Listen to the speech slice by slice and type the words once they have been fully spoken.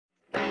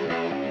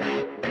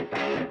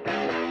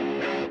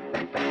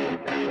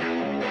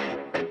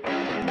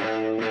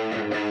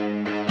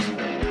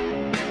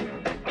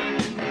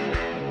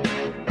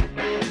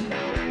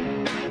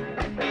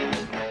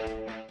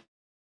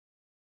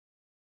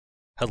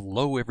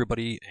Hello,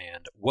 everybody,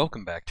 and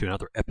welcome back to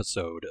another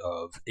episode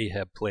of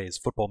Ahab Plays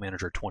Football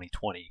Manager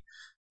 2020.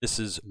 This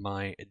is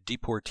my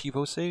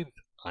Deportivo save.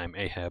 I'm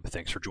Ahab.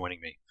 Thanks for joining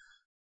me.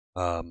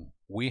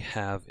 We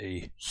have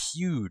a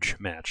huge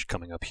match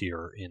coming up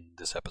here in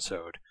this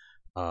episode,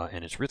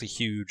 and it's really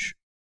huge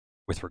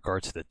with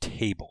regard to the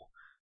table.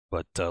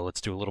 But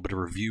let's do a little bit of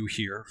review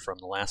here from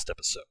the last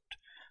episode.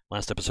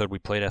 Last episode we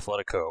played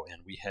Atletico,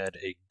 and we had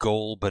a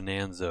goal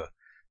bonanza.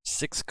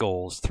 6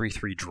 goals,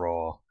 3-3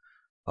 draw.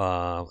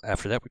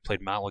 After that, we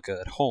played Malaga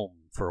at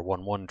home for a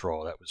 1-1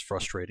 draw. That was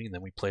frustrating. And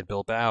then we played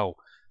Bilbao,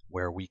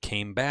 where we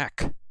came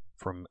back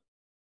from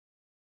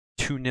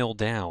 2-0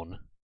 down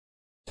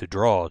to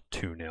draw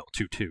 2-2,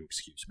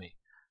 excuse me.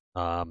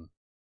 A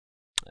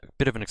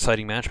bit of an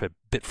exciting match, but a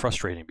bit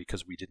frustrating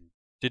because we didn't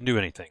do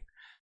anything.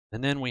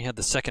 And then we had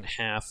the second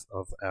half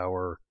of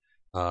our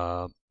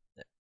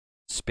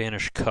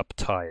Spanish Cup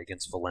tie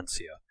against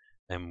Valencia.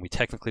 And we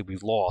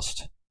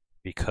lost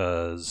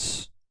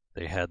because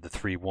they had the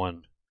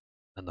 3-1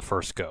 in the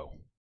first go,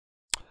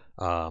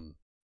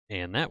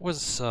 and that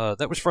was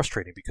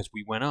frustrating because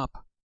we went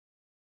up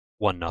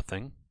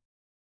 1-0,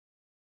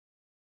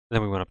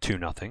 then we went up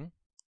 2-0,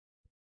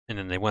 and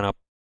then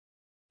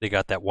they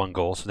got that 1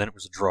 goal, so then it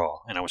was a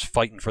draw, and I was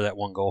fighting for that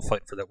 1 goal,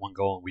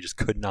 and we just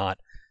could not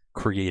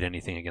create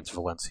anything against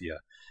Valencia.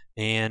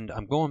 And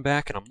I'm going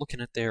back and I'm looking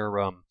at their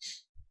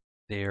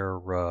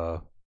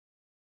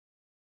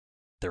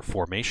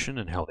formation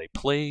and how they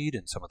played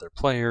and some of their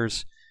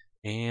players.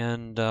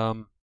 And,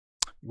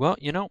 well,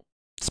 you know,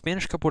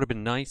 Spanish Cup would have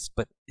been nice,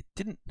 but it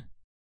didn't.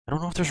 I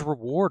don't know if there's a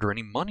reward or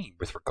any money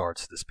with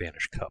regards to the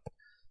Spanish Cup.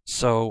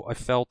 So I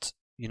felt,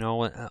 you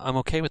know, I'm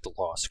okay with the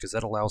loss because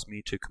that allows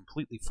me to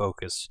completely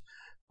focus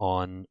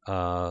on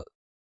the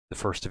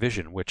first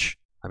division, which,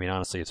 I mean,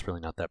 honestly, it's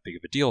really not that big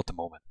of a deal at the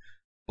moment.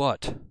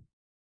 But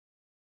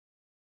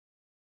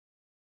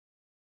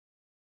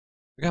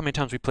look how many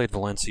times we played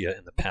Valencia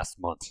in the past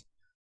month.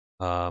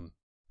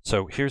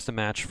 So here's the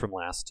match from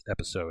last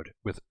episode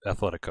with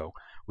Atletico.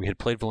 We had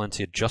played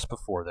Valencia just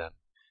before then.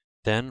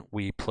 Then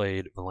we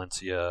played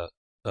Valencia,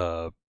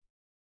 let's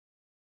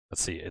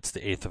see, it's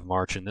the 8th of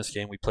March in this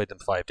game. We played them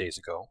 5 days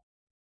ago.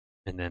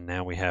 And then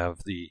now we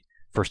have the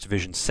First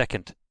Division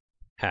second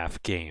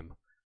half game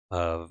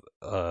of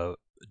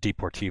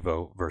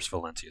Deportivo versus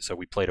Valencia. So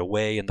we played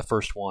away in the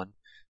first one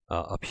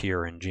up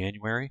here in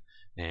January,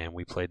 and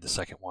we played the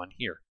second one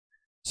here.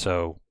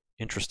 So,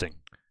 interesting.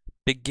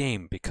 Big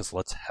game, because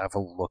let's have a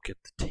look at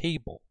the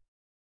table.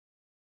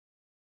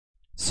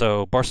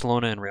 So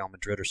Barcelona and Real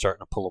Madrid are starting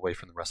to pull away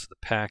from the rest of the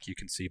pack. You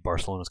can see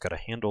Barcelona's got a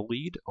handle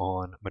lead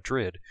on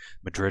Madrid.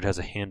 Madrid has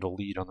a handle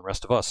lead on the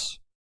rest of us.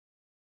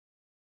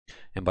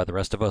 And by the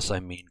rest of us,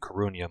 I mean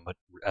Coruña,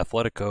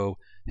 Atletico,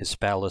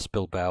 Hispalis,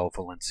 Bilbao,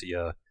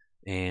 Valencia,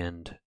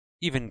 and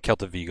even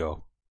Celta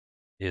Vigo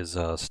is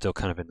still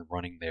kind of in the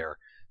running there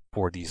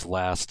for these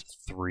last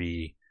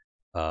 3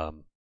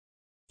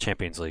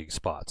 Champions League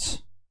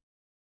spots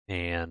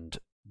and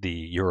the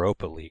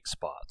Europa League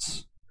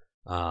spots.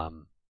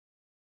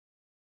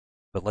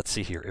 But let's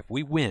see here. If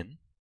we win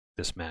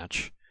this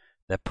match,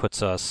 that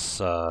puts us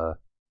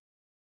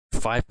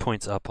 5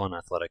 points up on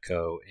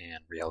Atletico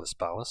and Real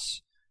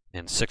Hispalis,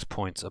 and 6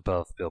 points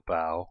above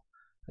Bilbao,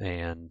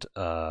 and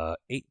 8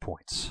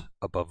 points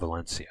above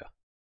Valencia.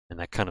 And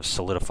that kind of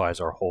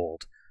solidifies our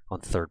hold on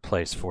 3rd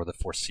place for the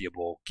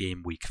foreseeable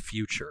game week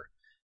future.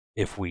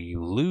 If we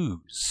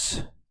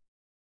lose,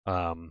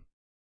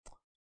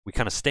 we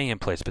kind of stay in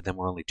place, but then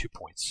we're only 2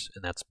 points,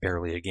 and that's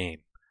barely a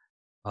game.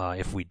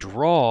 If we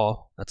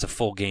draw, that's a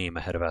full game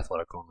ahead of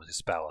Atletico and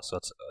Hispalis, so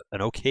that's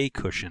an okay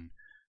cushion,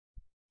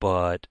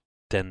 but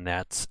then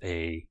that's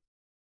a...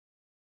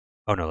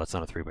 Oh no, that's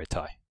not a 3-way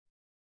tie.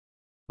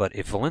 But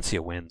if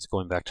Valencia wins,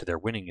 going back to their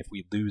winning if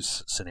we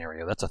lose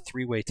scenario, that's a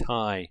 3-way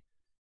tie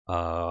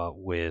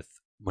with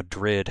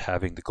Madrid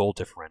having the goal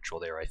differential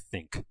there, I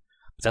think.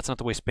 But that's not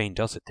the way Spain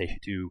does it. They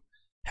do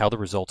how the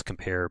results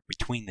compare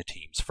between the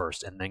teams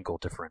first and then goal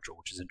differential,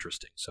 which is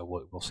interesting. So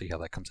we'll see how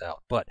that comes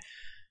out. But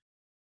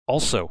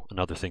also,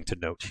 another thing to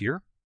note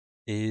here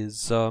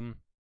is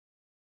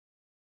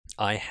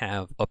I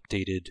have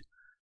updated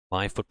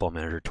my Football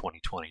Manager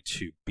 2020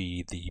 to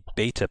be the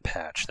beta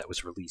patch that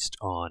was released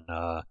on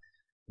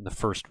in the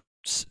first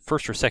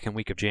or second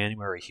week of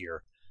January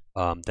here,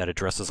 that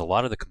addresses a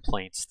lot of the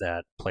complaints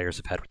that players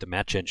have had with the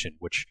match engine,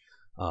 which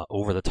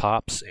over the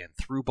tops and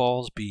through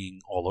balls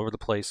being all over the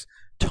place,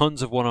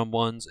 tons of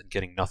one-on-ones and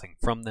getting nothing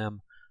from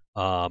them,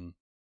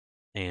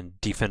 and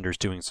defenders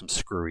doing some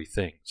screwy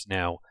things.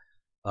 Now,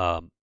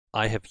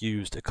 I have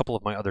used a couple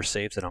of my other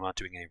saves that I'm not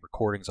doing any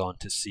recordings on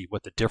to see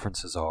what the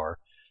differences are,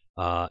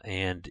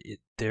 and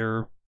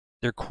they're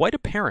quite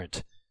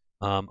apparent.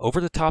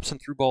 Over the tops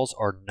and through balls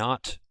are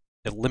not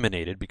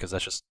eliminated because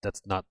that's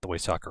not the way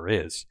soccer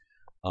is,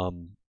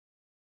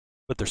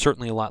 but they're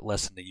certainly a lot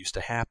less than they used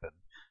to happen.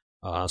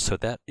 So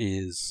that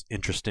is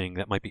interesting.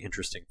 That might be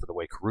interesting for the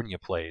way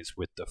Coruña plays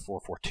with the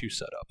 4-4-2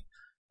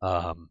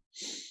 setup.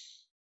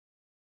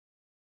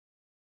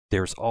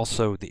 There's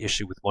also the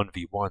issue with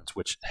 1v1s,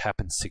 which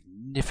happens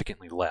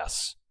significantly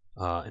less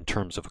in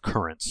terms of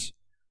occurrence,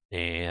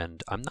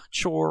 and I'm not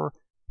sure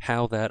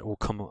how that will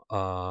come,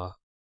 how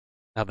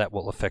that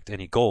will affect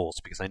any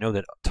goals, because I know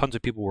that tons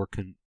of people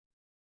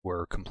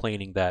were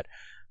complaining that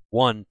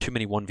one, too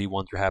many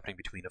 1v1s were happening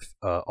between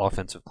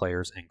offensive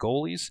players and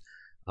goalies,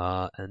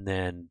 and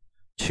then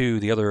two,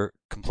 the other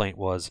complaint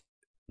was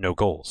no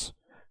goals,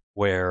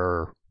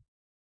 where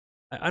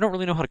I don't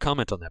really know how to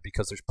comment on that,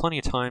 because there's plenty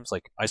of times,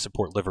 like, I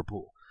support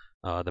Liverpool.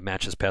 The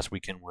match this past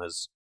weekend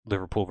was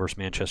Liverpool versus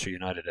Manchester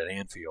United at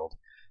Anfield,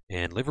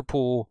 and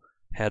Liverpool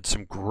had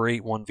some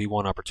great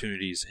 1v1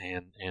 opportunities,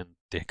 and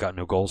they got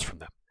no goals from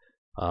them.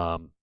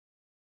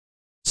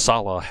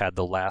 Salah had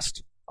the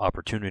last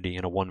opportunity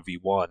in a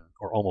 1v1,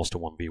 or almost a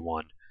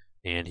 1v1,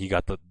 and he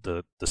got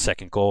the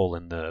second goal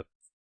in the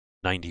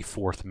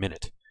 94th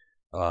minute,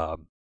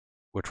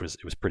 which was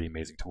pretty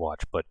amazing to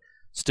watch. But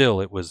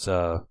still, it was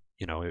it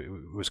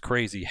was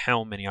crazy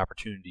how many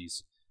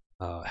opportunities,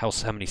 how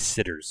many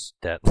sitters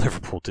that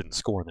Liverpool didn't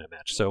score in that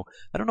match. So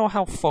I don't know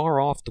how far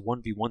off the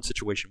 1v1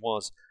 situation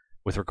was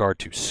with regard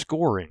to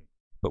scoring,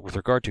 but with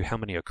regard to how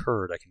many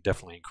occurred, I can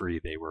definitely agree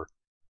they were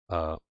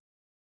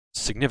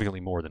significantly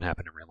more than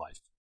happened in real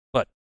life.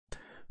 But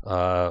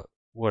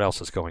what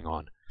else is going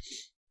on?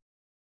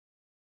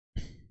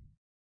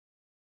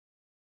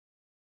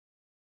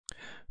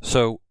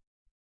 So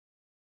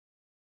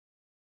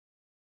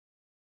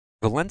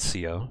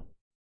Valencia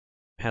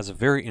has a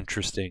very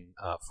interesting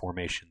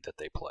formation that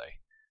they play.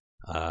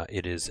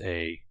 It is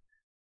a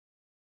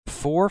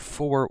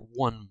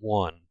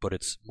 4-4-1-1, but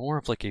it's more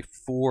of like a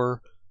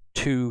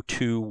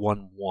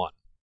 4-2-2-1-1.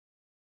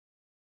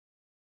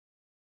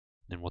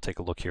 And we'll take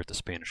a look here at the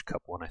Spanish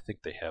Cup one. I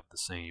think they have the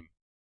same.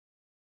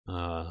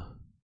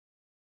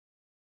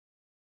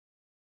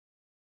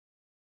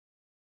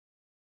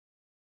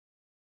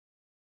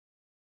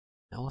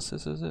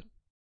 Analysis, is it?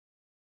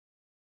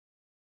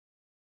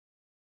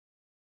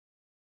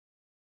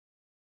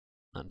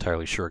 Not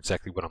entirely sure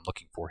exactly what I'm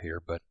looking for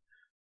here, but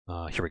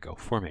here we go.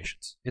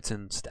 Formations. It's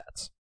in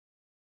stats.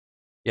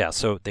 Yeah,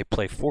 so they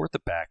play 4 at the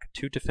back,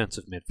 2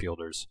 defensive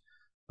midfielders,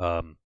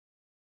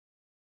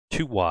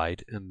 2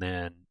 wide, and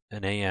then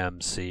an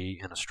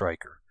AMC and a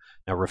striker.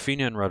 Now,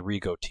 Rafinha and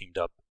Rodrigo teamed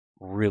up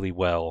really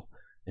well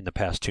in the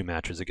past 2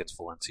 matches against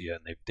Valencia,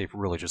 and they've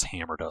really just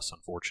hammered us,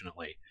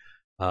 unfortunately.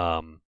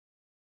 But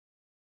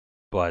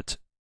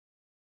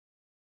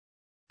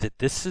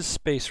this is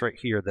space right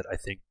here that I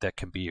think that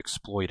can be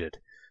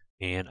exploited,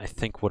 and I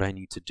think what I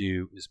need to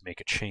do is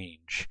make a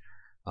change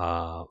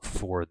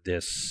for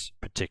this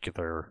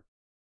particular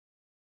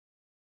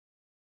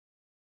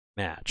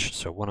match.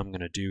 So what I'm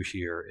going to do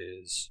here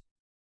is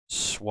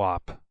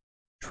swap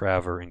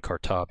Traver and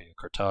Cartabia.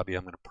 Cartabia,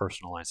 I'm going to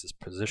personalize his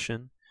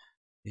position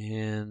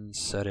and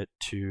set it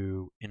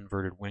to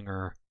inverted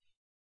winger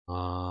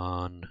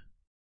on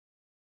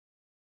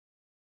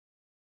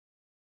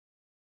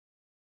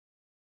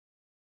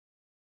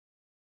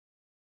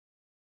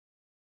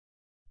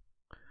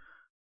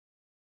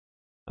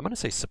I'm going to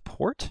say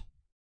support.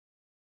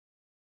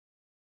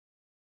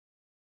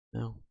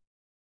 No.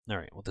 All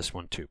right, well, this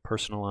one too.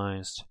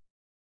 Personalized,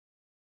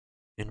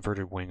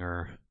 inverted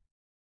winger.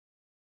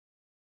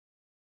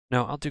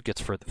 No, I'll do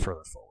gets further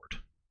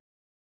forward.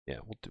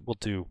 Yeah, we'll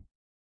do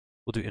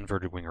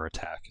inverted winger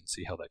attack and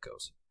see how that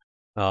goes.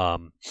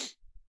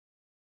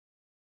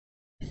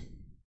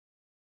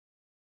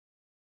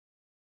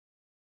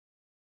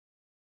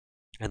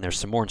 And there's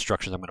some more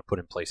instructions I'm going to put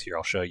in place here.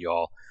 I'll show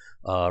you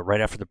all right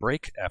after the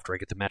break, after I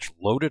get the match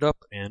loaded up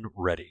and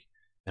ready.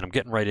 And I'm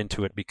getting right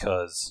into it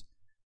because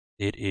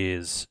it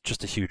is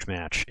just a huge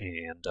match,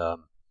 and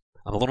I'm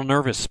a little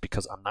nervous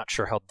because I'm not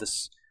sure how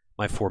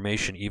my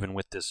formation, even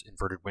with this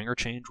inverted winger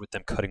change, with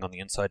them cutting on the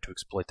inside to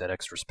exploit that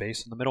extra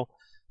space in the middle,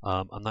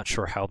 I'm not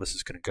sure how this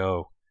is going to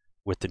go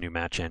with the new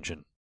match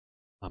engine.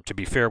 To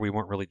be fair, we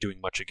weren't really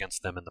doing much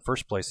against them in the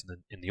first place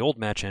in the old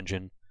match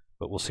engine,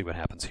 but we'll see what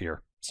happens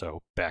here.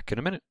 So back in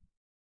a minute.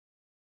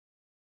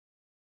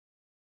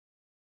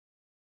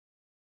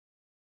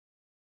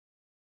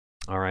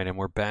 All right, and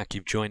we're back.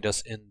 You've joined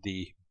us in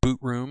the boot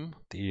room,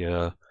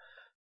 the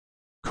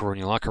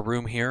Corona locker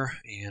room here,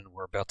 and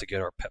we're about to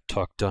get our pep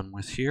talk done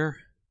with here.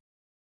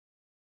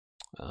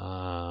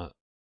 I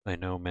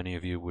know many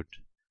of you would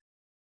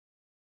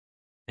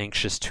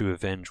anxious to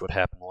avenge what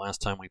happened the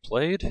last time we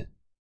played.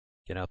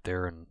 Get out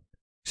there and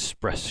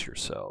express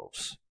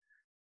yourselves.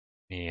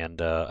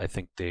 And I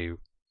think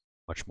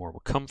much more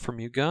will come from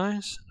you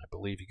guys, and I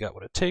believe you got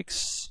what it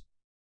takes.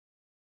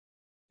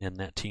 In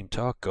that team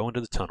talk, go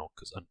into the tunnel,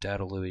 because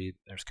undoubtedly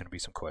there's going to be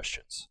some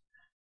questions.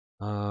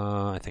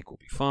 I think we'll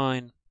be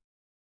fine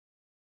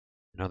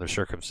in other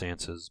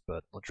circumstances,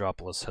 but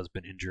Ladropoulos has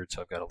been injured,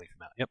 so I've got to leave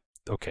him out. Yep.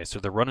 Okay, so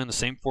they're running the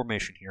same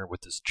formation here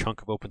with this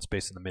chunk of open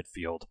space in the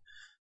midfield.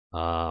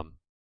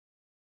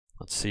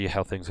 Let's see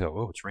how things go.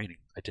 Oh, it's raining.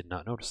 I did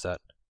not notice that.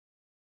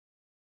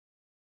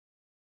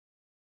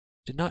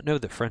 Did not know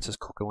that Francis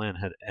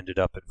Coquelin had ended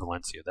up at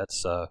Valencia.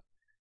 That's, for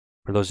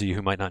those of you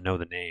who might not know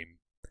the name,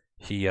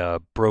 he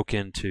broke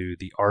into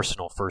the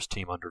Arsenal first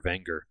team under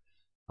Wenger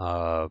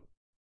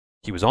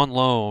he was on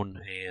loan,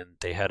 and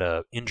they had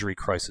a injury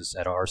crisis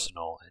at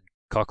Arsenal, and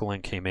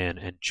Coquelin came in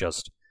and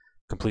just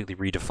completely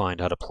redefined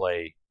how to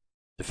play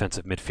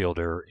defensive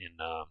midfielder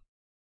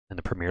in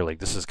the Premier League.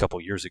 This is a couple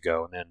years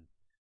ago, and then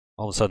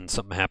all of a sudden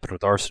something happened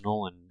with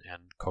Arsenal, and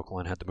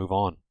Coquelin had to move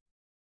on.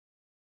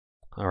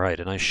 All right,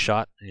 a nice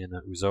shot, and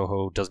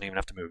Uzoho doesn't even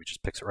have to move. He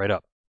just picks it right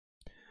up.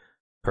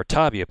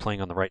 Cartabia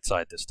playing on the right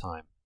side this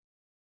time.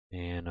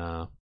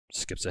 And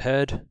skips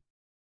ahead.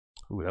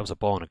 Ooh, that was a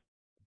ball in a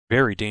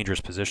very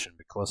dangerous position,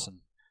 but Klesen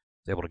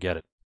was able to get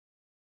it.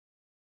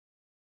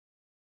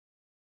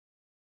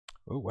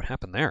 Ooh, what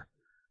happened there?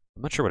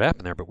 I'm not sure what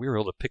happened there, but we were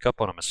able to pick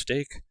up on a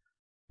mistake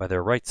by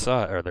their right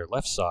side, or their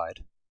left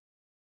side.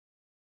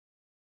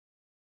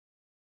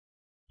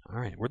 All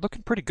right, we're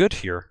looking pretty good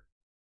here.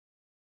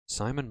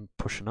 Simon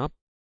pushing up.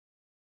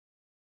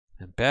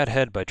 And bad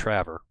head by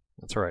Traver.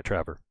 That's all right,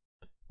 Traver.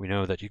 We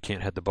know that you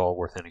can't head the ball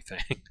worth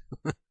anything.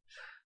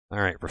 All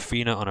right,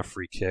 Rafina on a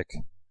free kick.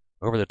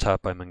 Over the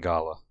top by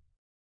Mangala.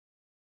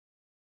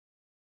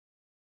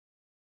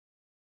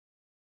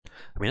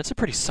 I mean, that's a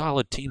pretty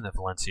solid team that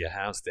Valencia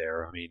has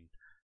there. I mean,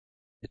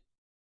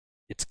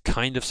 it's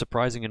kind of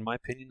surprising, in my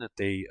opinion, that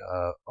they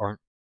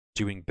aren't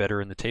doing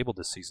better in the table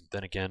this season.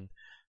 Then again,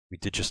 we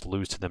did just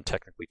lose to them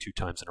technically 2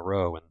 times in a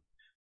row, and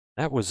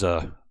that was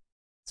a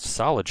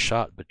solid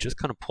shot, but just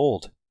kind of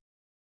pulled.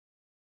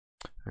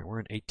 All right, we're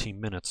in 18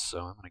 minutes, so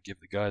I'm going to give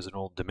the guys an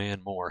old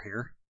demand more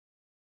here.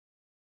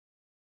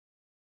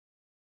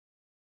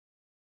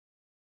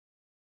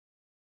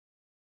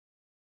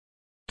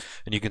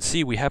 And you can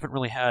see we haven't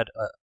really had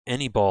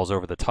any balls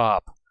over the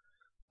top.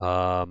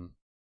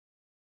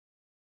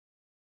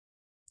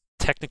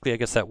 Technically, I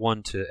guess that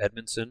one to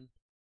Edmondson.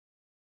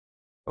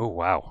 Oh,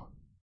 wow.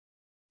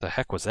 The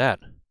heck was that?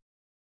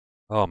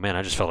 Oh, man,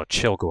 I just felt a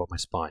chill go up my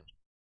spine.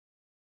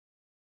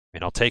 I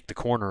mean, I'll take the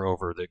corner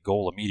over the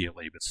goal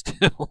immediately, but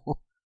still.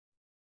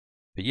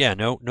 But yeah,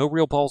 no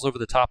real balls over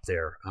the top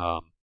there.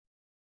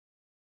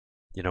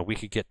 You know, we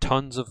could get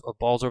tons of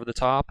balls over the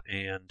top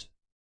and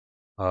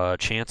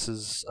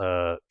chances,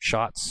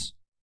 shots,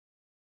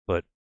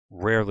 but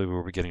rarely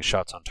were we getting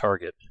shots on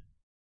target.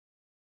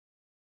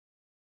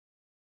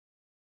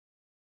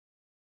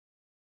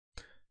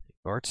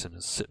 Bartson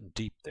is sitting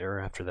deep there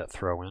after that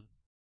throw in.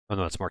 Oh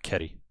no, that's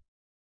Marchetti.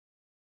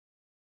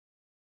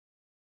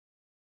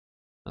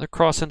 Another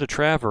cross into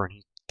Traver, and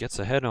he gets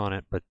ahead on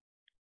it, but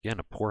again,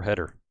 a poor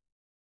header.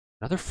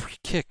 Another free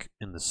kick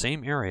in the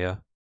same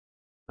area.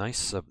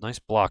 Nice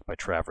block by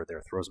Traver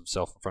there. Throws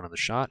himself in front of the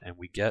shot, and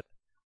we get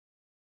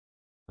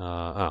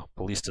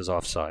Ballista's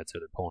offside, so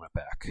they're pulling it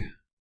back.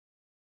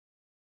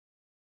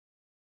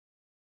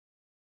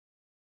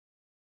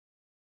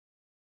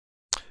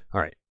 All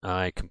right,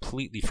 I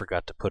completely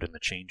forgot to put in the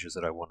changes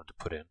that I wanted to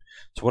put in.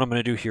 So what I'm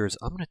going to do here is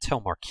I'm going to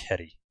tell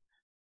Marchetti.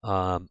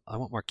 I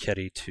want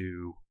Marchetti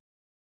to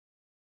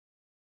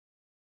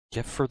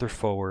get further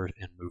forward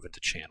and move into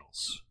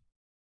channels.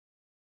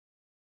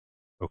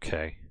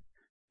 Okay.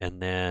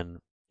 And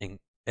then in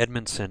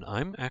Edmondson,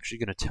 I'm actually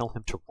going to tell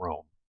him to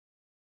roam.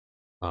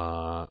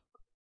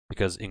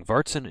 Because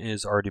Ingvartsen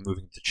is already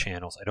moving into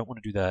channels. I don't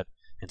want to do that.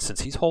 And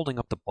since he's holding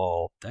up the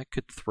ball, that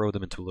could throw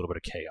them into a little bit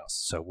of chaos.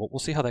 So we'll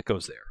see how that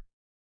goes there.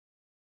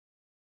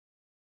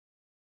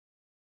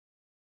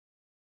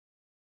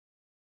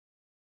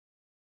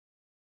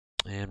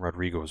 And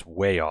Rodrigo is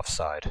way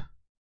offside.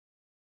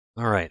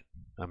 All right.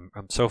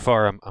 So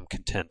far I'm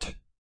content.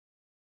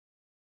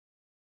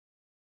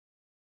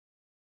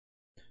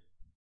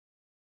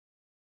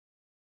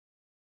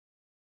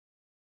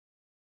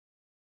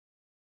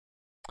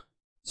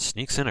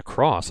 Sneaks in a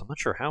cross. I'm not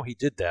sure how he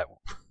did that.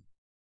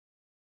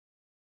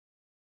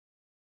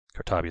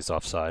 Cartabia's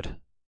offside.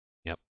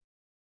 Yep.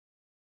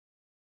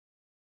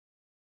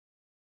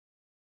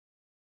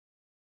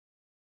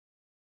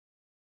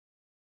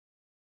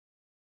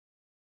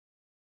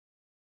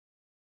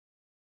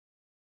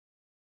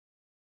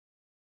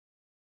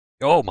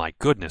 Oh my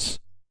goodness.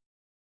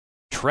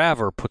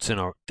 Traver puts in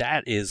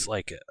that is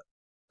like a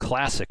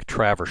classic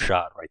Traver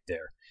shot right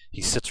there.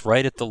 He sits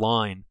right at the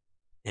line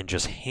and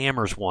just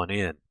hammers one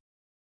in.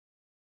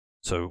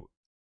 So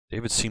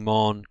David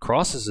Simon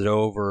crosses it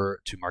over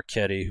to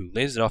Marchetti, who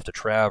lays it off to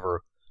Traver,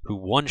 who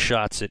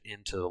one-shots it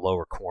into the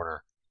lower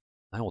corner.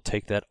 I will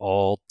take that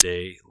all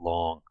day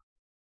long.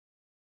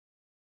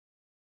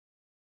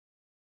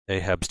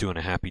 Ahab's doing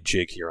a happy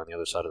jig here on the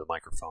other side of the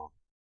microphone.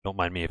 Don't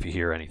mind me if you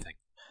hear anything.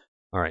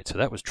 All right, so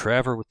that was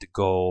Traver with the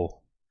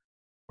goal,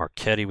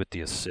 Marchetti with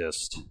the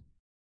assist.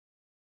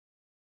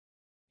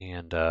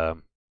 And away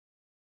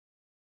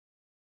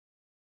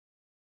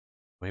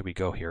we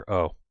go here.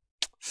 Oh.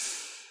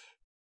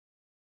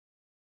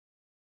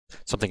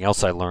 Something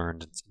else I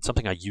learned,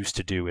 something I used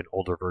to do in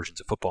older versions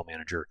of Football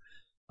Manager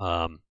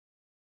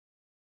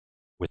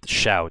with the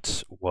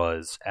shouts,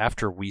 was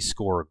after we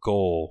score a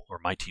goal, or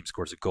my team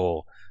scores a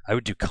goal, I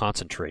would do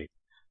concentrate.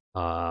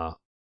 And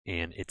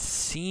it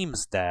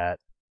seems that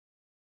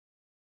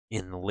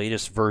in the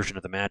latest version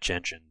of the match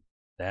engine,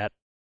 that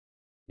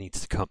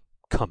needs to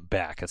come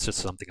back. That's just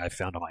something I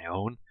found on my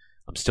own.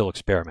 I'm still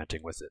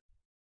experimenting with it.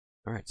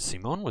 All right,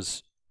 Simon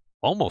was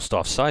almost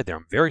offside there.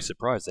 I'm very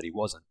surprised that he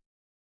wasn't.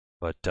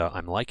 But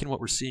I'm liking what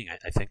we're seeing.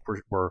 I think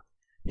we're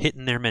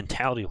hitting their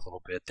mentality a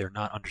little bit. They're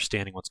not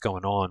understanding what's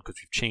going on because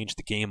we've changed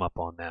the game up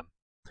on them.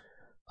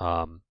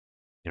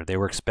 They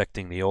were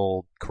expecting the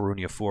old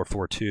Karunia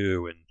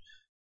 4-4-2,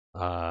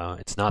 and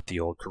it's not the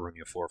old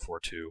Karunia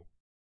 4-4-2.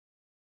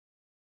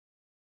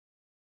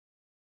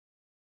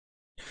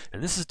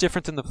 And this is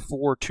different than the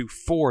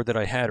 4-2-4 that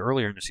I had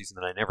earlier in the season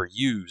that I never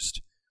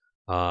used.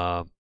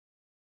 If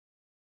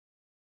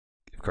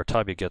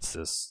Kartabia gets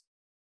this...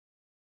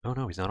 Oh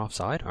no, he's not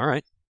offside?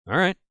 Alright,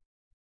 alright.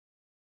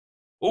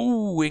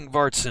 Oh,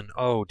 Ingvartsen!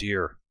 Oh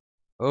dear.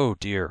 Oh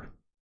dear.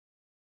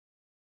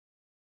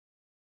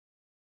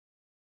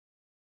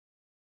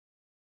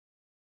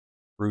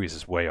 Ruiz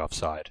is way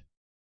offside.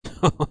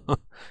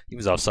 He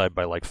was offside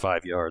by like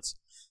 5 yards.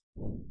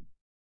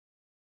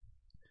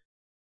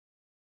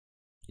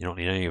 You don't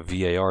need any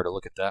VAR to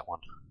look at that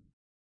one.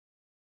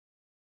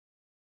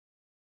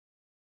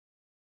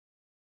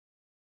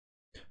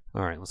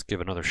 All right, let's give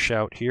another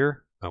shout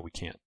here. Oh, we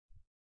can't.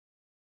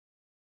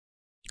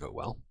 Oh,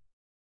 well.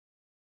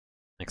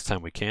 Next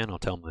time we can, I'll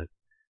tell them to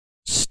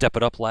step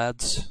it up,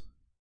 lads.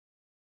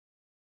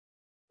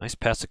 Nice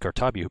pass to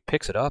Kartabia, who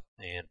picks it up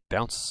and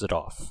bounces it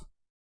off.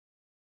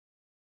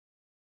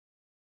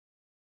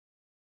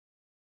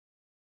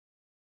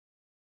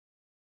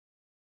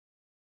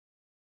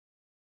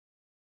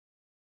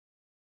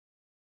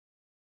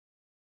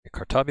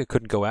 Kartabia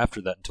couldn't go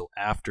after that until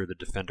after the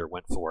defender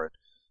went for it,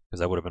 because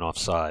that would have been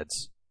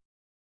offsides.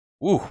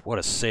 Ooh, what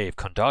a save.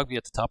 Kondogbia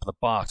at the top of the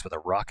box with a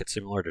rocket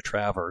similar to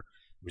Traver.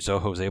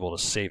 Mizoho was able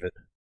to save it.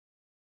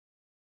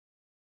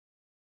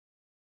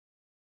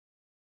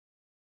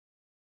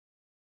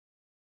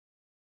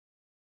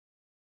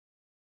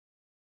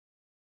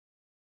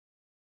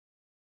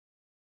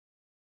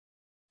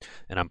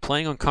 And I'm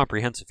playing on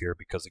comprehensive here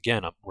because,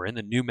 again, we're in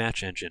the new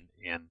match engine,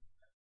 and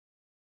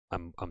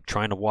I'm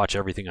trying to watch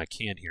everything I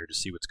can here to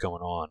see what's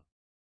going on.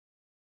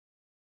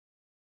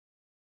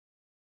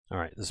 All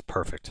right, this is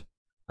perfect.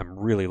 I'm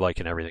really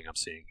liking everything I'm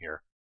seeing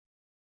here.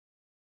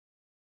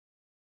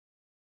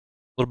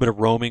 A little bit of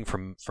roaming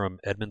from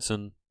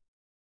Edmondson,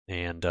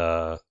 and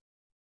the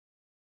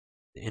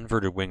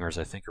inverted wingers,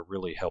 I think, are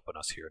really helping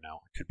us here now.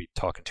 I could be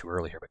talking too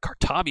early here, but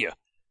Kartabia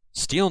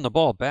stealing the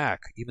ball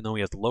back, even though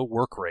he has low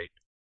work rate.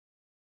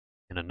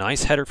 And a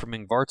nice header from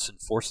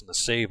Ingvartsen, forcing the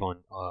save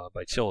on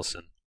by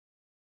Tillison.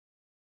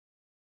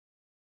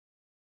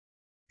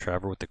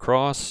 Traver with the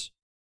cross.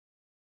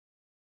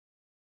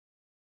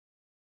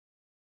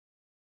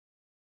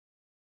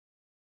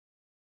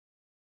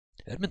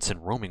 Edmondson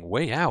roaming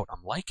way out.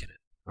 I'm liking it.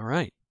 All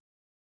right.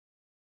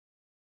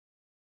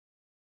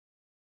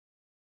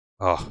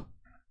 Oh,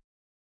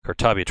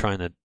 Kartabia trying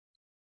to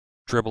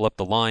dribble up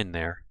the line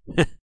there.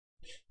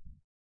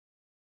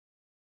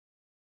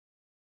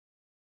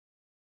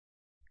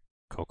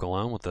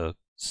 Coquelin with a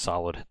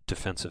solid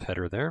defensive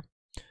header there.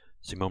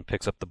 Simone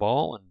picks up the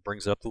ball and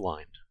brings it up the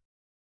line.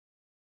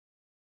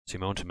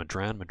 Simone to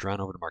Madran,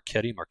 Madran over to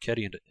Marchetti,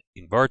 Marchetti into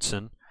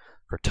Ingvartsen.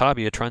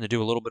 Kartabia trying to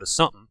do a little bit of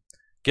something.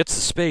 Gets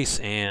the space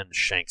and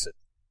shanks it.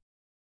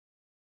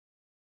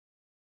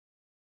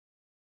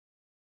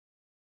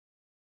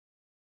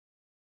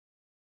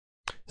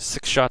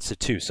 Six shots to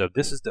 2. So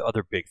this is the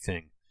other big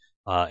thing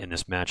in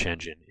this match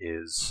engine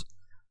is...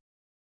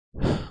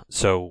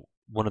 So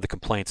one of the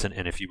complaints,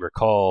 and if you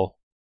recall,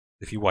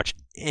 if you watch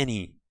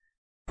any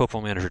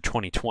Football Manager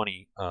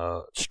 2020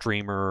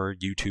 streamer,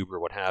 YouTuber,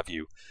 what have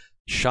you,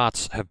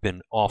 shots have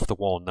been off the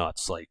wall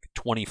nuts, like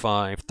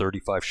 25,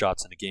 35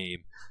 shots in a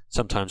game,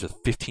 sometimes with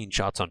 15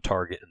 shots on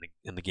target,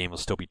 and the game will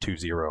still be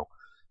 2-0.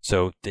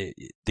 So the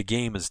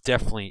game is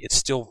definitely, it's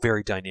still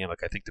very dynamic.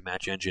 I think the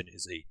match engine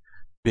is a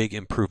big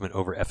improvement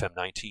over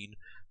FM19,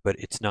 but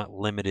it's not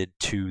limited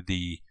to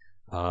the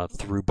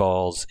through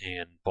balls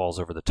and balls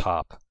over the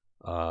top.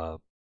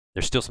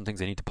 There's still some things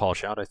they need to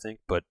polish out, I think,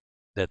 but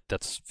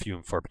that's few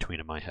and far between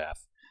in my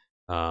half.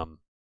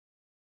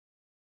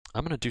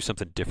 I'm going to do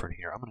something different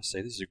here. I'm going to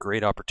say this is a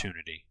great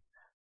opportunity,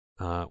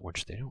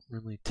 which they don't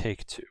really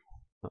take to.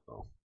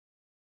 Uh-oh.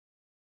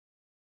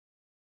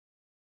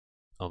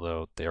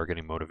 Although they are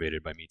getting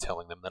motivated by me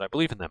telling them that I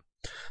believe in them.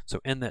 So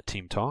end that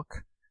team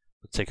talk.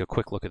 Let's take a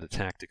quick look at the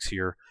tactics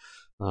here.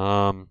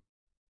 So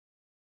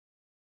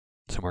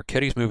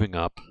Marchetti's moving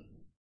up.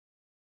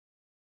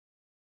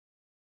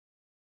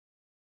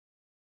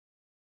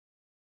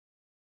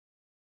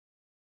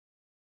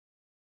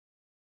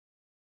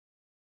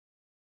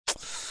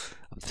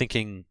 I'm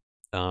thinking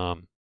I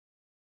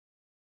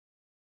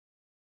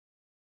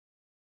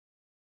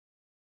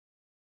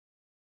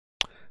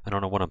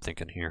don't know what I'm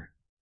thinking here.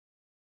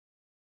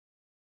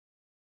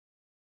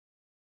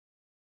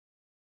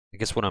 I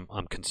guess what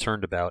I'm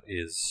concerned about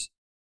is,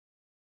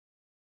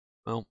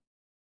 well,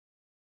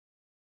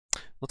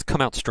 let's come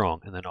out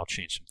strong, and then I'll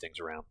change some things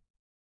around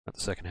at the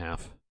second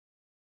half.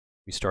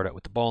 We start out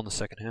with the ball in the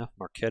second half.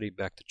 Marchetti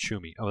back to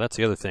Chumi. Oh, that's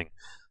the other thing.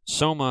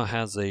 Soma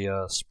has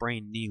a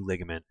sprained knee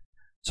ligament,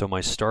 so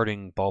my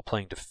starting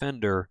ball-playing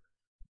defender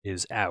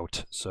is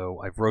out,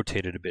 so I've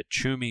rotated a bit.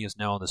 Chumi is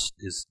now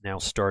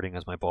starting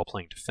as my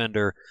ball-playing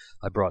defender.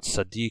 I brought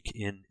Sadiq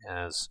in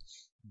as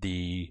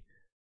the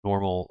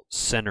normal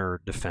center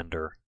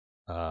defender.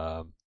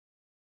 Gala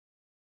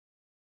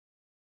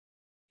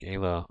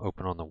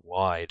open on the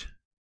wide.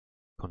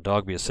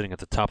 Kondogbia is sitting at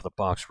the top of the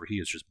box where he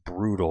is just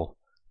brutal.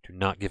 Do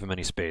not give him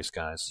any space,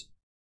 guys.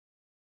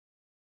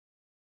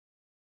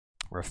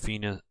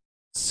 Rafina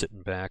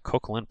sitting back.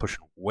 Coquelin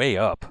pushing way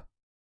up.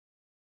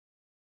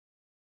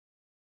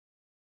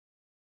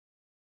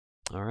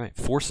 All right,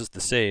 forces the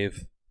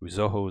save.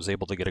 Uzoho was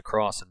able to get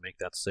across and make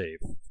that save,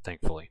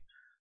 thankfully.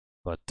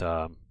 But,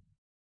 all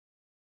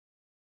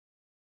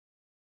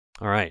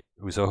right,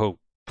 Uzoho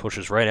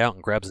pushes right out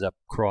and grabs that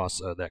cross,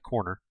 that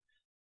corner.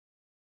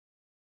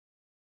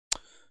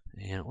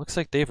 And it looks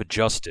like they've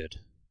adjusted.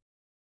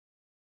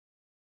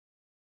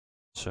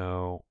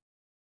 So,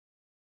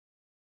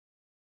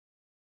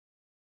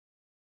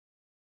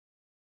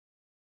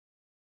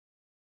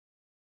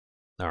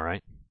 all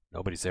right,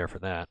 nobody's there for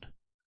that.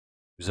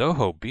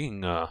 Zoho,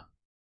 being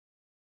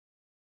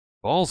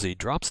ballsy,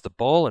 drops the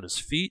ball at his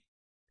feet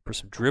for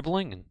some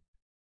dribbling, and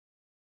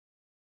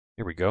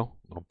here we go.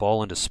 Little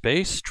ball into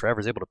space.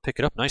 Travers able to pick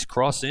it up. Nice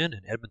cross in,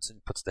 and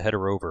Edmondson puts the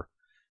header over.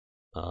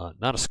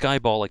 Not a sky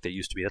ball like they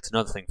used to be. That's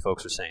another thing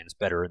folks are saying is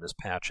better in this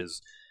patch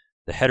is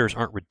the headers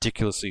aren't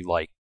ridiculously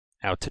like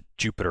out to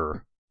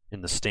Jupiter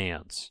in the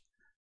stands.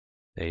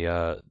 They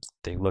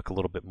look a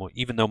little bit more,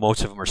 even though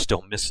most of them are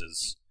still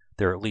misses.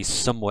 They're at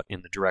least somewhat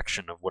in the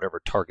direction of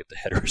whatever target the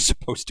header is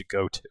supposed to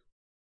go to.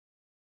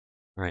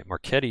 All right,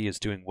 Marchetti is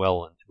doing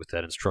well with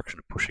that instruction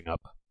of pushing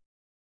up.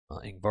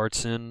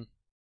 Ingvartsen,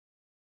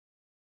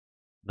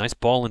 nice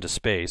ball into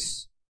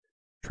space.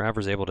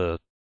 Travers able to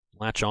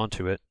latch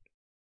onto it.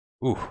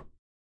 Ooh.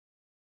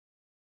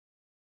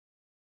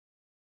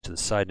 To the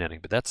side netting,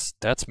 but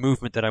that's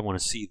movement that I want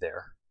to see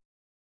there.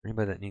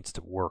 Anybody that needs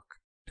to work,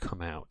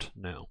 come out.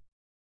 No.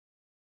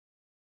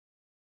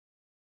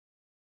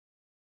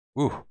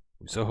 Ooh.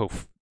 Zoho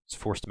is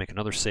forced to make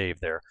another save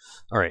there.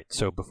 All right,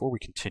 so before we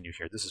continue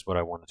here, this is what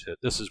I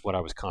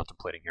was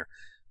contemplating here.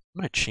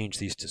 I'm going to change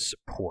these to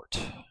support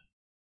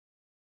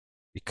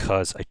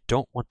because I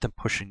don't want them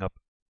pushing up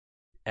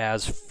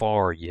as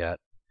far yet.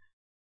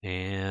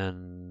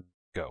 And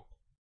go.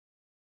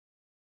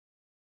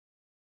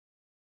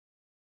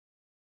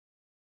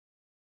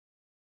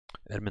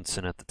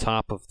 Edmondson at the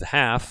top of the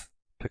half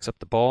picks up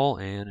the ball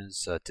and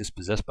is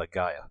dispossessed by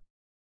Gaia.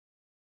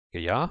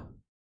 Gaia?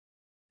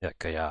 Yeah,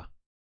 Gaia.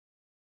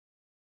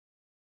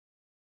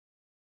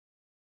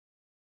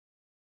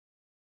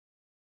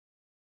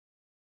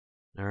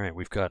 All right,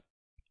 we've got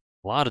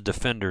a lot of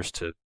defenders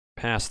to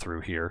pass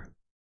through here.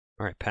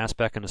 All right, pass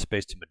back into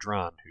space to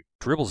Madron, who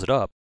dribbles it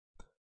up.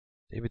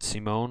 David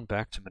Simone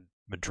back to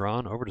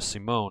Madron, over to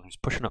Simone, who's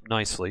pushing up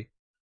nicely.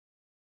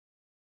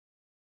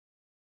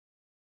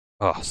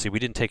 Oh, see, we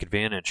didn't take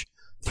advantage.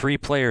 3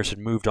 players had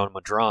moved on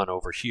Madron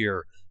over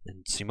here,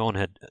 and Simone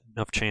had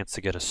enough chance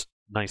to get a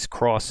nice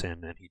cross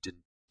in, and he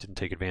didn't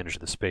take advantage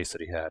of the space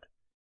that he had.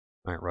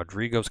 All right,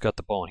 Rodrigo's got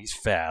the ball, and he's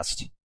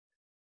fast.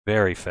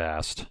 Very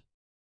fast.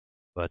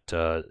 But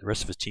the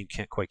rest of his team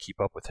can't quite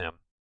keep up with him.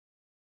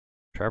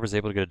 Travers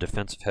able to get a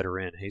defensive header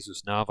in.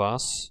 Jesus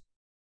Navas.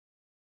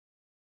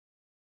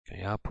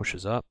 Gaia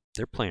pushes up.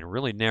 They're playing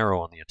really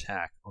narrow on the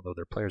attack, although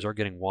their players are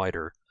getting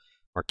wider.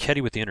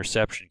 Marchetti with the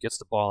interception gets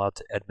the ball out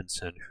to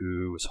Edmondson,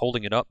 who is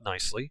holding it up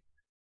nicely,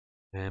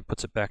 and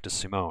puts it back to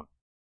Simone.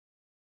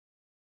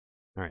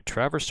 All right,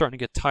 Travers starting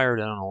to get tired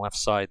out on the left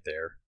side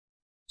there.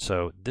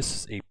 So this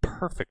is a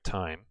perfect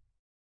time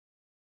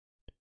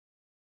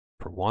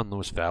for Juan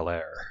Luis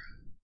Valer.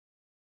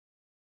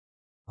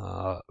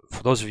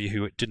 For those of you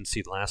who didn't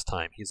see the last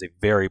time, he's a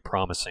very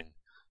promising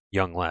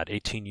young lad,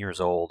 18 years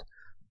old,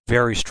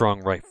 very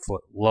strong right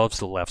foot, loves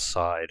the left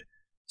side,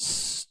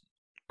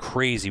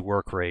 crazy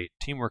work rate,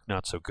 teamwork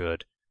not so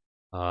good,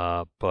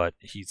 but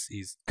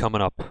he's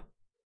coming up,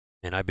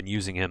 and I've been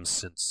using him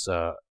since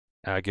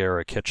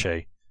Aguirre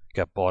Keche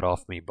got bought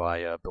off me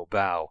by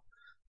Bilbao,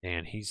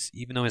 and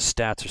even though his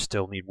stats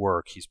still need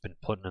work, he's been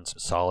putting in some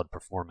solid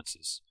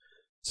performances.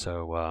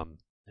 So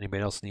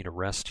anybody else need a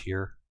rest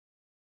here?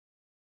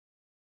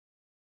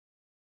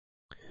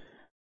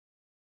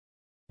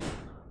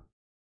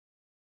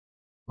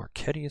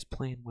 Marchetti is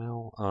playing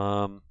well.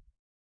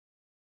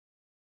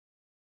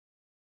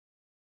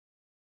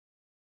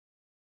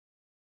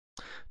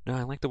 No,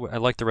 I like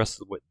the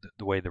rest of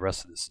the way the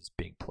rest of this is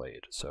being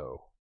played.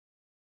 So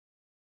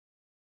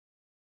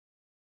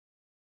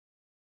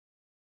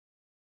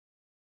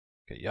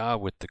okay, yeah,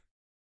 with the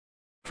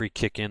free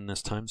kick in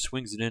this time,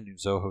 swings it in.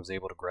 Uzoho is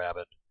able to grab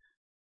it.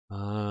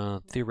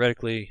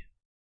 Theoretically,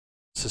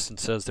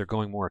 assistant says they're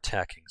going more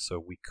attacking, so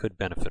we could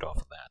benefit off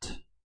of that.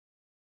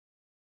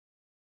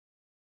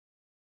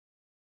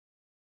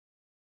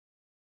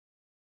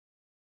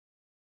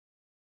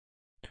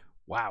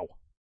 Wow.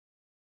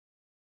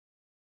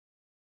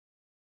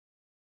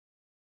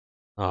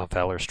 Oh,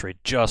 Valor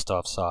straight just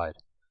offside.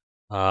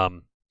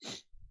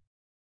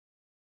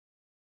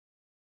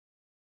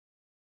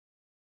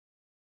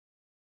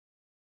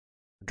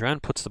 Dran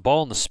puts the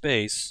ball in the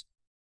space.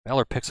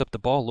 Valor picks up the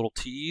ball, little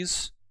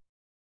tease.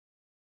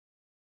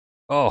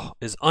 Oh,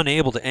 is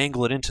unable to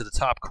angle it into the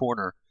top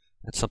corner.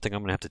 That's something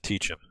I'm going to have to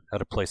teach him, how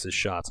to place his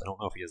shots. I don't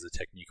know if he has the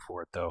technique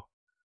for it, though.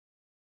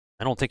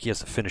 I don't think he has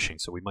the finishing,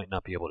 so we might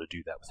not be able to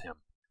do that with him.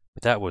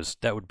 But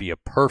that would be a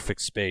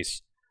perfect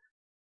space.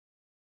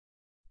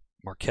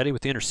 Marchetti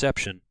with the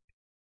interception.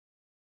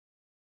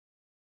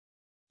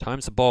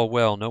 Times the ball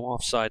well, no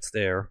offsides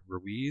there.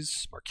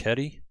 Ruiz,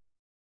 Marchetti.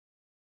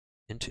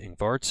 Into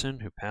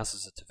Ingvartsen, who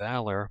passes it to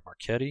Valor.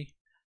 Marchetti,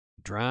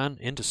 Dran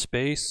into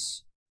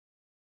space.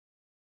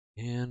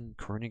 And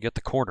Corona get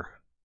the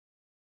corner.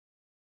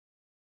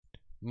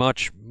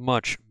 Much,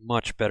 much,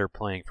 much better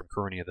playing from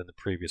Corona than the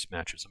previous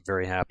matches. I'm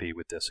very happy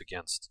with this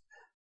against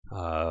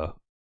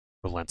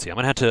Valencia. I'm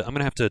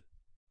gonna have to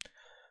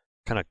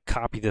kind of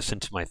copy this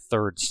into my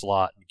third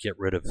slot and get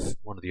rid of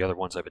one of the other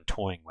ones I've been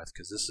toying with,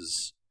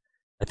 because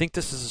I think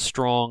this is a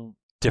strong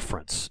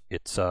difference.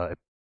 It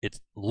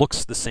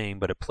looks the same,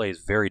 but it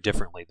plays very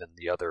differently than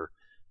the other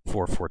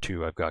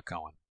 4-4-2 I've got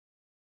going.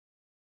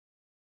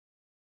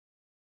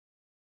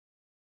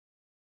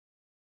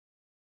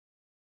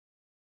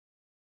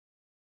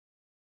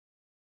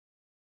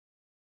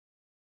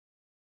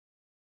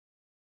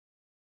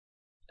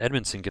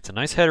 Edmondson gets a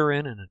nice header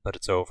in, but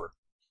it's over.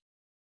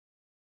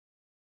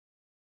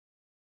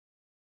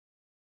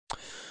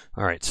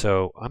 All right,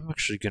 so I'm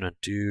actually going to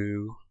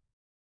do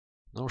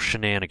a little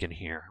shenanigan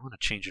here. I'm going to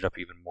change it up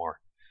even more.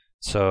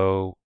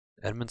 So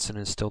Edmondson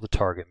is still the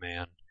target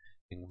man.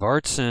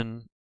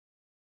 Ingvartsen,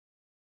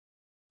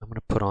 I'm going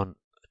to put on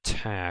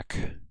attack.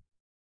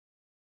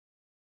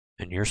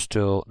 And you're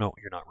still, no,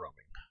 you're not roaming.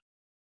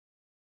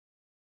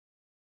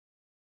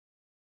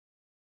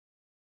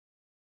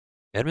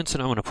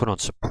 Edmondson, I'm going to put on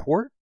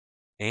support,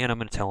 and I'm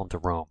going to tell him to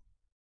roam.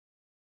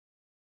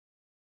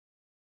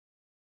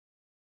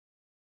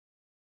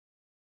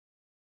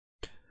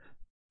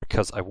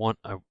 Because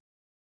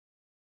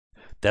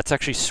that's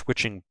actually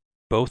switching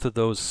both of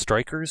those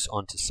strikers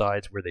onto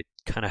sides where they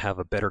kind of have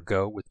a better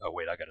go with, oh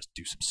wait, I got to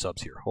do some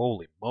subs here.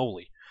 Holy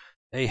moly.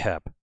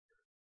 Ahab.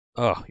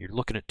 Oh, you're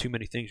looking at too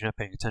many things, you're not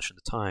paying attention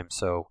to time.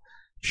 So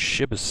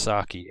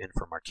Shibasaki in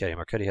for Marchetti.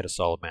 Marchetti had a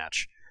solid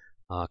match.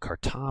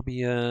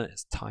 Cartabia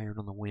is tired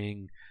on the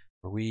wing.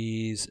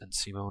 Ruiz and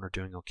Simone are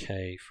doing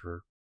okay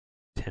for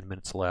 10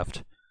 minutes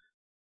left.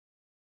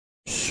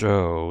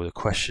 So the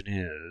question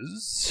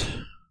is,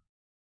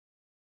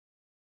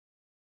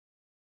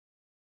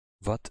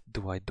 what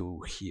do I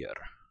do here?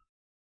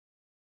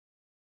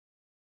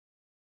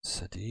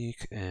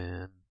 Sadiq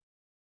and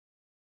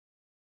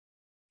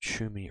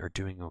Shumi are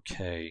doing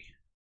okay.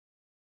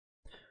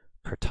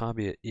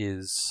 Cartabia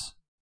is...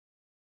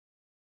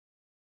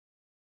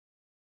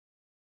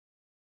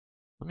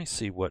 Let me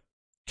see what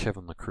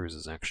Kevin LaCruz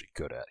is actually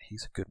good at.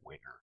 He's a good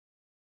winger.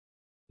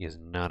 He is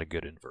not a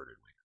good inverted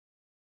winger.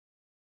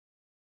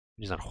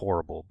 He's not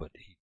horrible, but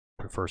he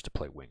prefers to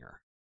play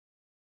winger.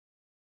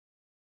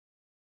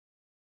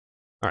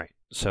 Alright,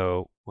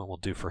 so what we'll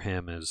do for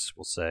him is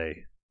we'll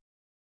say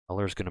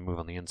Eller's going to move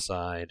on the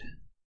inside.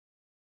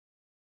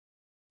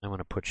 I'm going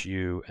to put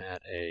you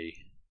at a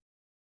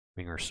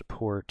winger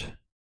support.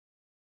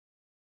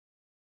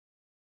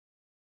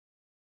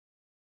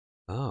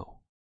 Oh.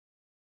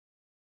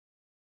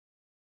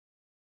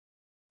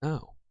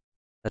 Oh.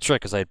 That's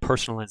right, because I had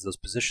personalized those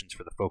positions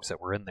for the folks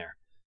that were in there.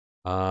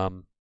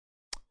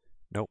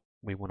 Nope,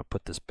 we want to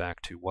put this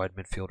back to wide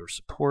midfielder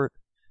support,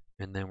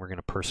 and then we're going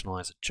to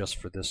personalize it just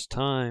for this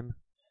time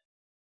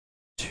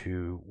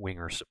to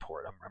winger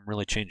support. I'm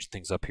really changing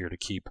things up here to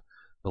keep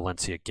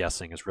Valencia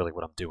guessing is really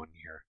what I'm doing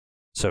here.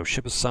 So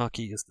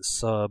Shibasaki is the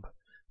sub,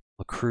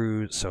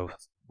 LaCruz, so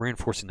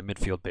reinforcing the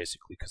midfield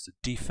basically, because the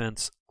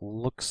defense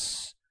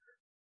looks,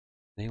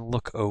 they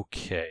look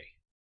okay.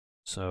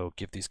 So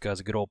give these guys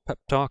a good old pep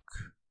talk,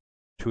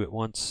 2 at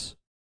once.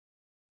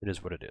 It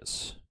is what it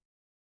is.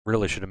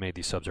 Really should have made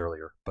these subs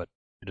earlier, but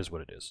it is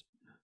what it is.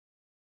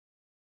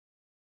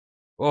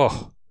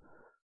 Oh,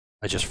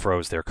 I just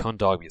froze there.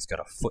 Kondogbi's got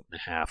a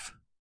 1.5 feet.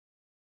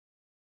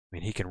 I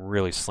mean, he can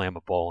really slam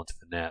a ball into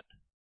the net.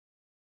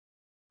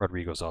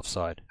 Rodrigo's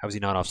offside. How is he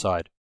not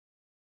offside?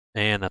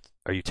 And that's,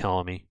 are you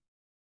telling me?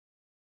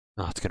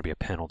 Oh, it's going to be a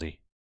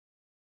penalty.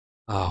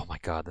 Oh my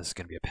god, this is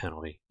going to be a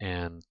penalty.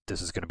 And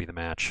this is going to be the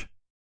match.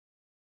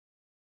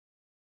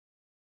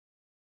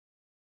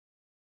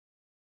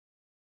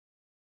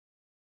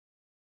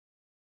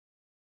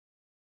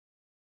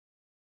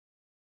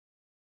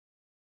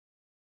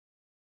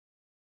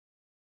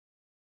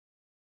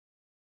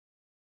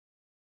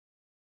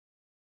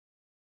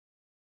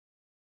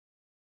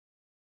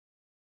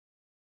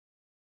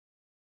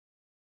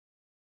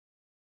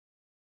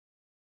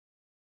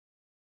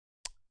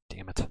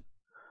 Damn it.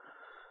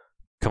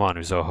 Come on,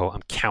 Uzoho.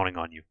 I'm counting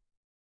on you.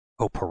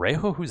 Oh,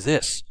 Parejo? Who's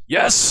this?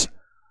 Yes!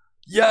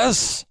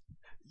 Yes!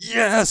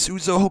 Yes!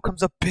 Uzoho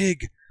comes up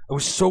big. I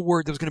was so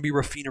worried there was going to be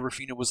Rafinha.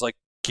 Rafinha was like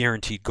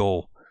guaranteed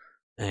goal.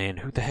 And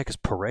who the heck is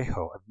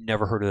Parejo? I've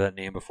never heard of that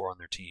name before on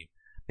their team.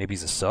 Maybe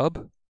he's a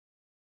sub?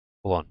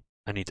 Hold on.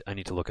 I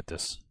need to look at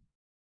this.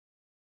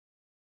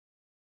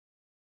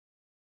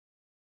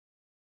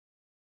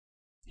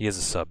 He is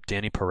a sub.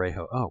 Danny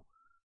Parejo. Oh.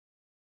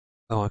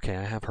 Oh, okay.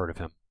 I have heard of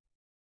him.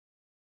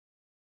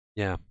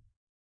 Yeah.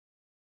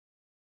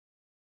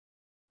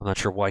 I'm not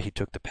sure why he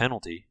took the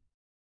penalty.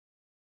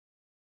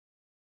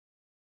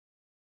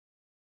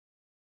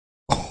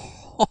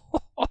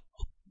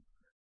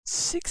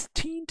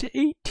 16 to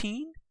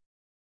 18?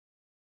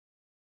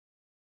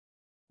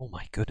 Oh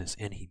my goodness,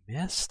 and he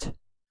missed?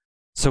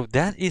 So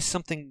that is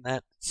something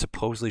that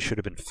supposedly should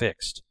have been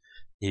fixed,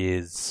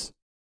 is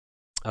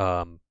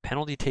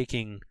penalty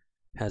taking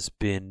has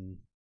been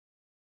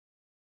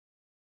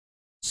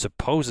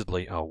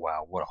supposedly, oh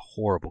wow, what a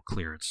horrible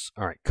clearance.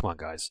 All right, come on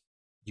guys.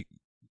 You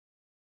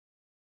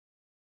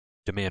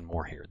demand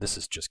more here. This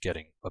is just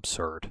getting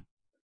absurd.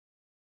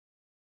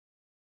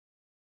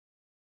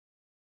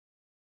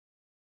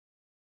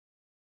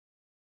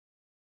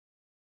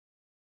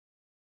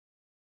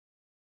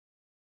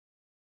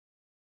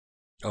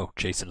 Oh,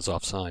 Jason is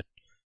offside.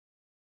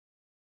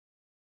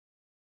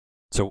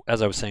 So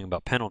as I was saying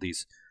about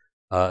penalties,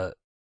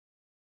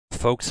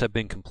 folks have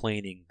been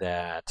complaining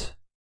that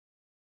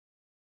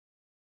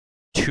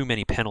too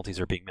many penalties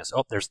are being missed.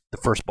 Oh, there's the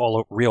first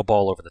ball, real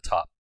ball over the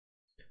top.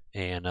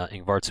 And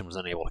Ingvartsen was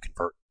unable to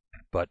convert.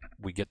 But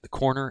we get the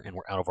corner, and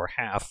we're out of our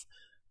half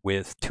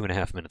with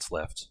 2.5 minutes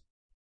left.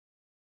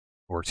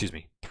 Or, excuse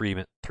me,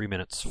 3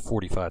 minutes,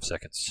 45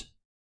 seconds.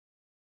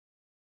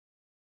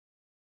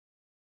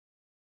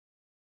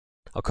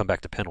 I'll come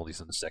back to penalties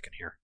in a second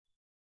here.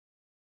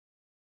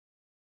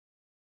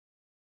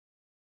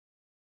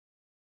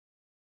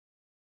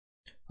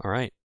 All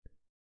right.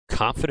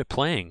 Confident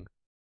playing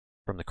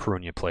from the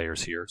Coruña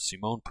players here.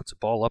 Simone puts a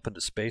ball up into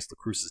space.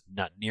 Lacruz is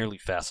not nearly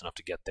fast enough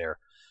to get there.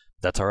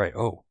 That's all right.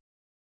 Oh.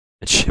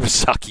 And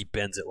Shibasaki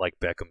bends it like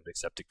Beckham,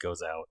 except it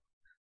goes out.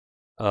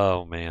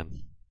 Oh,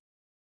 man.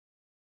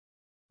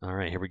 All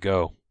right, here we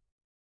go.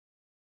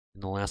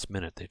 In the last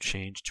minute, they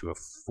changed to a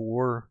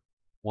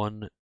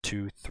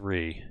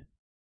 4-1-2-3.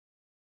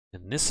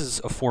 And this is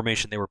a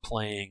formation they were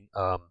playing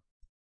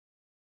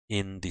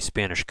in the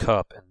Spanish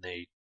Cup, and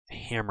they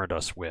hammered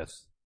us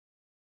with.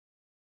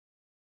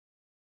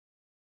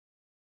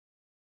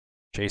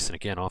 Jason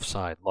again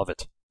offside. Love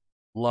it.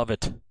 Love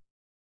it.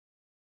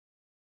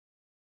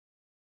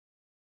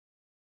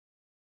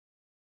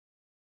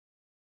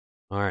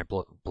 All right,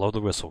 blow the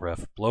whistle,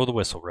 ref. Blow the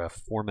whistle, ref.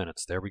 4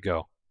 minutes. There we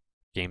go.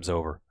 Game's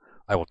over.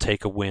 I will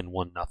take a win,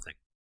 1-0.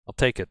 I'll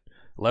take it.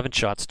 11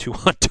 shots, 2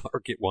 on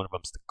target. One of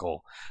them's the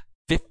goal.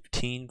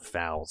 15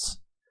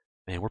 fouls.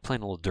 Man, we're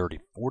playing a little dirty.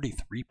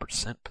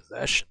 43%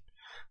 possession.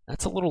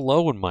 That's a little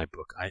low in my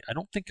book. I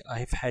don't think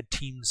I've had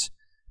teams.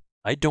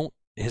 I don't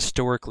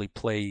historically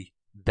play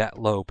that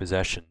low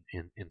possession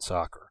in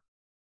soccer.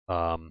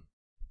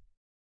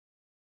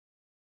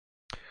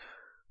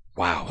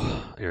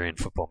 Wow, you're in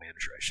Football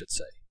Manager, I should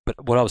say.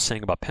 But what I was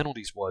saying about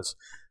penalties was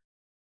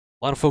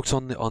a lot of folks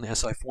on the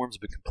SI forums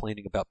have been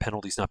complaining about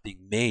penalties not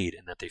being made,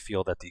 and that they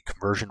feel that the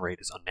conversion rate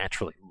is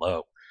unnaturally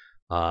low.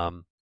 I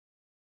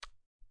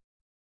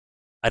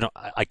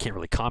can't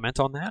really comment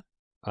on that.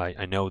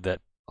 I know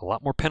that a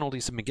lot more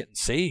penalties have been getting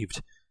saved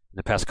in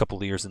the past couple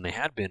of years than they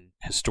had been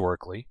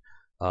historically.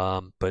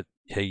 But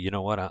hey, you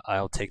know what?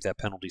 I'll take that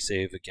penalty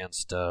save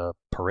against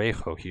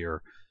Parejo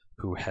here,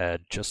 who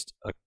had just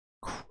a.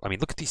 I mean,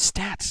 look at these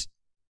stats.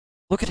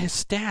 Look at his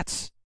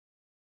stats.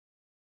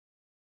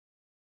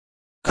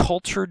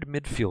 Cultured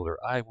midfielder.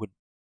 I would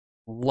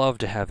love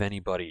to have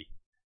anybody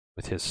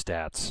with his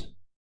stats.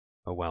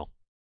 Oh well.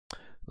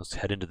 Let's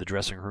head into the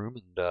dressing room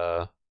and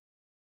let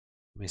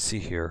me see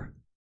here.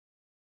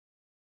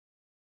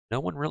 No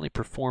one really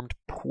performed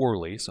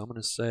poorly, so I'm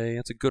going to say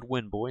it's a good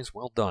win, boys.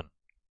 Well done.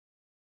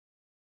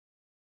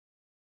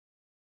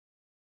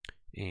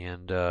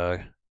 And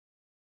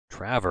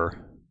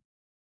Traver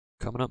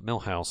coming up,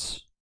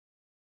 Millhouse.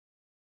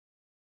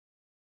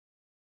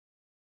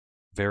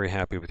 Very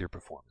happy with your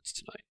performance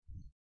tonight.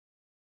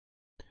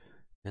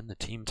 And the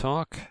team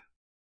talk,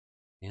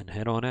 and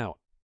head on out.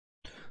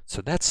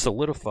 So that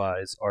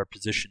solidifies our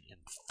position in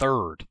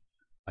third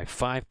by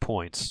 5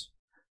 points.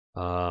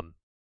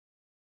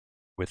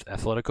 With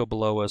Atletico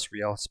below us,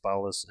 Real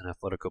Españoles, and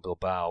Atletico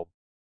Bilbao,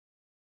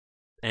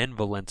 and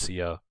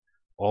Valencia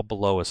all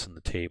below us in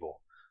the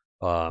table.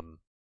 So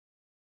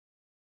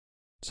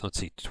let's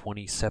see,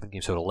 27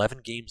 games. So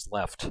 11 games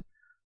left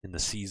in the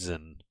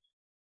season.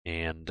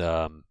 And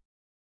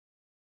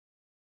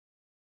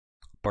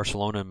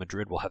Barcelona and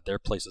Madrid will have their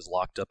places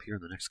locked up here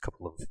in the next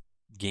couple of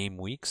game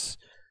weeks.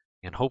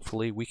 And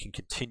hopefully we can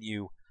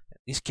continue at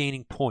least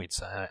gaining points.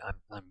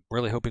 I'm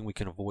really hoping we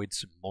can avoid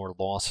some more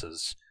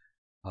losses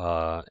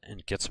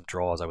and get some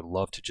draws. I would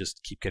love to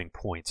just keep getting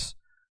points.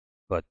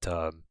 But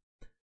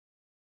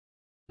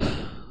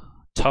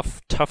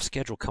tough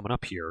schedule coming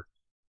up here.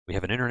 We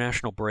have an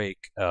international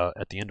break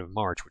at the end of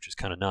March, which is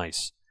kind of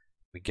nice.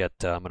 We get,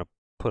 I'm going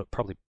to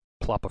probably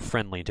plop a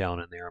friendly down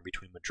in there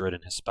between Madrid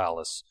and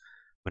Hispalis.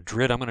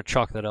 Madrid, I'm going to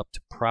chalk that up to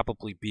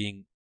probably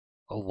being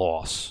a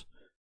loss.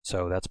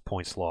 So that's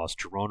points lost.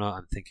 Girona,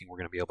 I'm thinking we're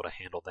going to be able to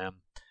handle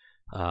them.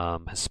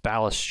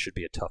 Hispalis should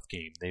be a tough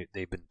game.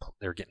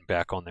 They're getting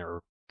back on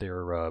their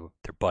their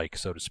bike,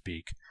 so to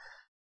speak.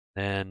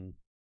 Then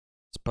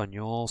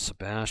Espanyol,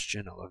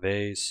 Sebastian,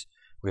 Alaves.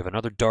 We have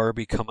another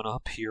derby coming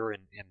up here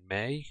in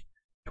May,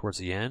 towards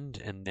the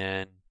end, and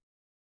then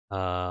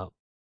a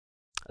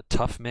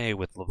tough May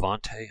with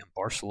Levante and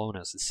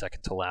Barcelona as the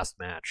second to last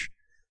match.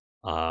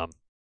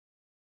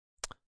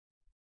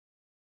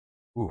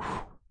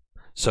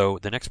 So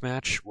the next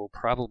match will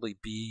probably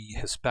be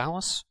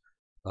Hispalis,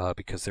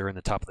 because they're in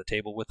the top of the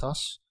table with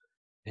us.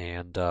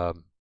 And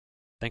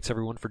thanks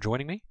everyone for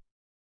joining me.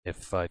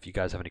 If you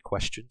guys have any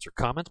questions or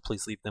comments,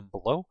 please leave them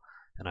below.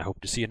 And I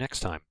hope to see you next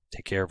time.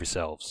 Take care of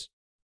yourselves.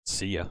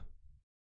 See ya.